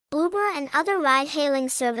and other ride-hailing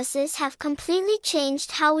services have completely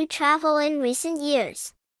changed how we travel in recent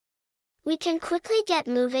years. We can quickly get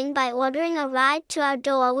moving by ordering a ride to our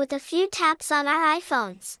door with a few taps on our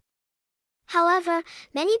iPhones. However,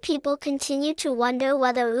 many people continue to wonder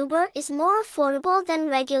whether Uber is more affordable than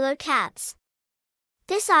regular cabs.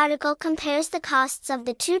 This article compares the costs of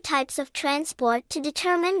the two types of transport to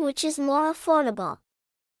determine which is more affordable.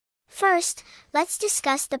 First, let's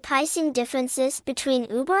discuss the pricing differences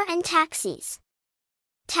between Uber and taxis.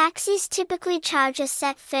 Taxis typically charge a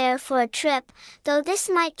set fare for a trip, though this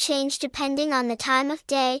might change depending on the time of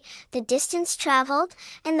day, the distance traveled,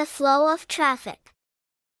 and the flow of traffic.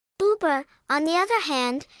 Uber, on the other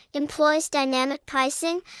hand, employs dynamic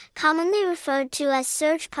pricing, commonly referred to as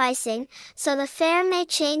surge pricing, so the fare may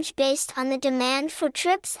change based on the demand for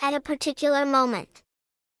trips at a particular moment.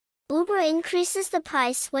 Uber increases the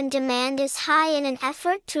price when demand is high in an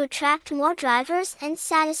effort to attract more drivers and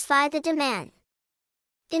satisfy the demand.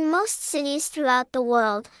 In most cities throughout the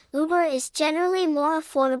world, Uber is generally more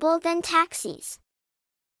affordable than taxis.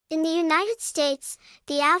 In the United States,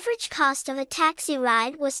 the average cost of a taxi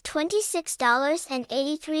ride was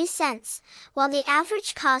 $26.83, while the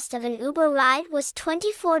average cost of an Uber ride was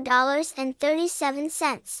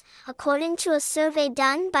 $24.37, according to a survey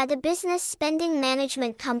done by the business spending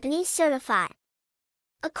management company Certify.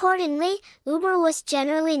 Accordingly, Uber was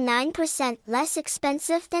generally 9% less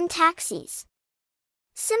expensive than taxis.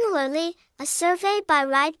 Similarly, a survey by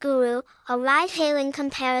Ride Guru, a ride-hailing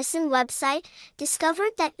comparison website,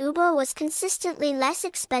 discovered that Uber was consistently less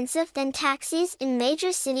expensive than taxis in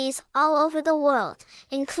major cities all over the world,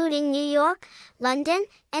 including New York, London,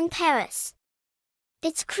 and Paris.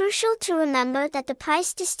 It's crucial to remember that the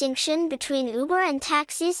price distinction between Uber and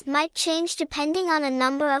taxis might change depending on a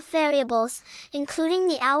number of variables, including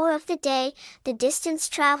the hour of the day, the distance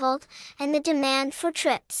traveled, and the demand for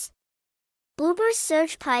trips. Uber's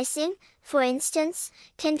surge pricing, for instance,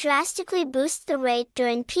 can drastically boost the rate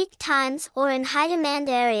during peak times or in high-demand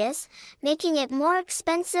areas, making it more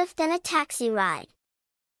expensive than a taxi ride.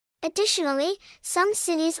 Additionally, some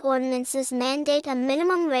cities' ordinances mandate a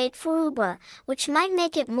minimum rate for Uber, which might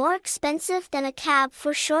make it more expensive than a cab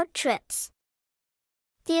for short trips.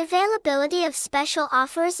 The availability of special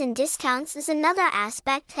offers and discounts is another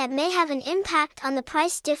aspect that may have an impact on the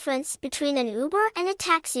price difference between an Uber and a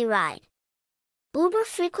taxi ride. Uber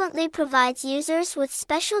frequently provides users with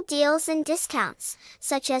special deals and discounts,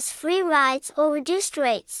 such as free rides or reduced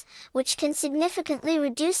rates, which can significantly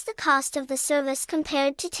reduce the cost of the service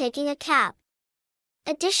compared to taking a cab.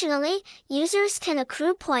 Additionally, users can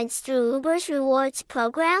accrue points through Uber's rewards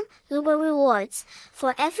program, Uber Rewards,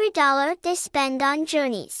 for every dollar they spend on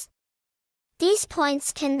journeys. These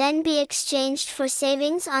points can then be exchanged for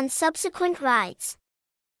savings on subsequent rides.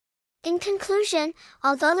 In conclusion,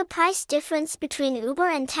 although the price difference between Uber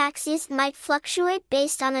and taxis might fluctuate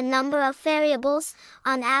based on a number of variables,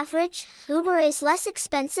 on average, Uber is less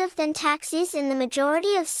expensive than taxis in the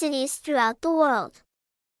majority of cities throughout the world.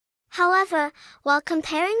 However, while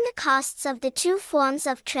comparing the costs of the two forms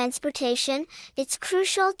of transportation, it's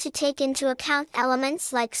crucial to take into account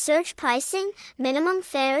elements like surge pricing, minimum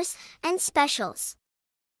fares, and specials.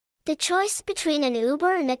 The choice between an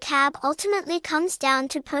Uber and a cab ultimately comes down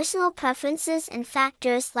to personal preferences and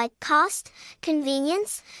factors like cost,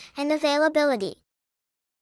 convenience, and availability.